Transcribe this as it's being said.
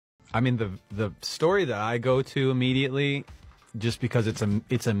I mean, the story that I go to immediately, just because it's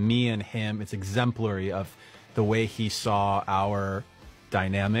a me and him, it's exemplary of the way he saw our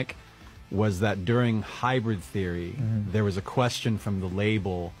dynamic, was that during Hybrid Theory, there was a question from the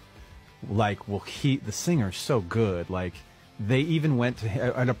label, like, well, the singer's so good, like, they even went to,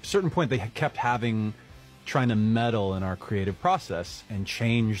 at a certain point, they kept trying to meddle in our creative process and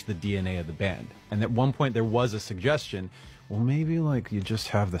change the DNA of the band. And at one point there was a suggestion, well, maybe like you just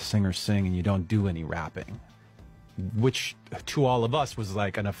have the singer sing and you don't do any rapping, which to all of us was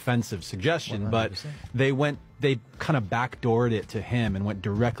like an offensive suggestion. 100%. But they kind of backdoored it to him and went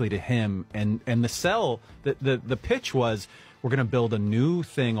directly to him. And the pitch was, we're going to build a new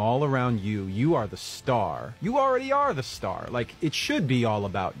thing all around you. You are the star. You already are the star. Like, it should be all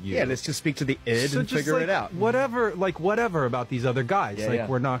about you. Yeah, let's just speak to the id and figure it out. Whatever about these other guys.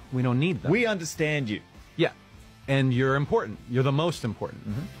 We don't need them. We understand you. Yeah. And you're important. You're the most important.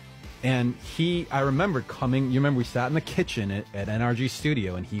 And I remember you remember we sat in the kitchen at NRG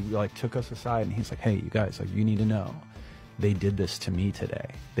Studio, and he like took us aside and he's like, hey, you guys, like, you need to know. They did this to me today.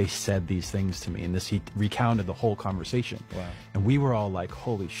 They said these things to me, and he recounted the whole conversation. Wow. And we were all like,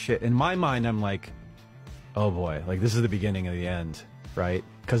 holy shit. In my mind, I'm like, oh boy, like, this is the beginning of the end, right?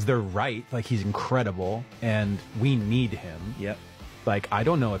 Because they're right. Like, he's incredible, and we need him. Yep. Like, I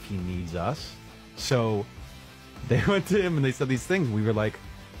don't know if he needs us. So they went to him and they said these things. We were like,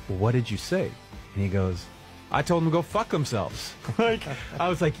 well, what did you say? And he goes, I told them to go fuck themselves. Like, I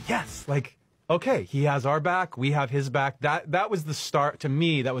was like, yes, like, okay, he has our back, we have his back. That was the start. To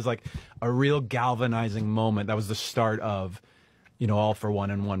me, that was like a real galvanizing moment. That was the start of, All for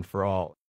One and One for All.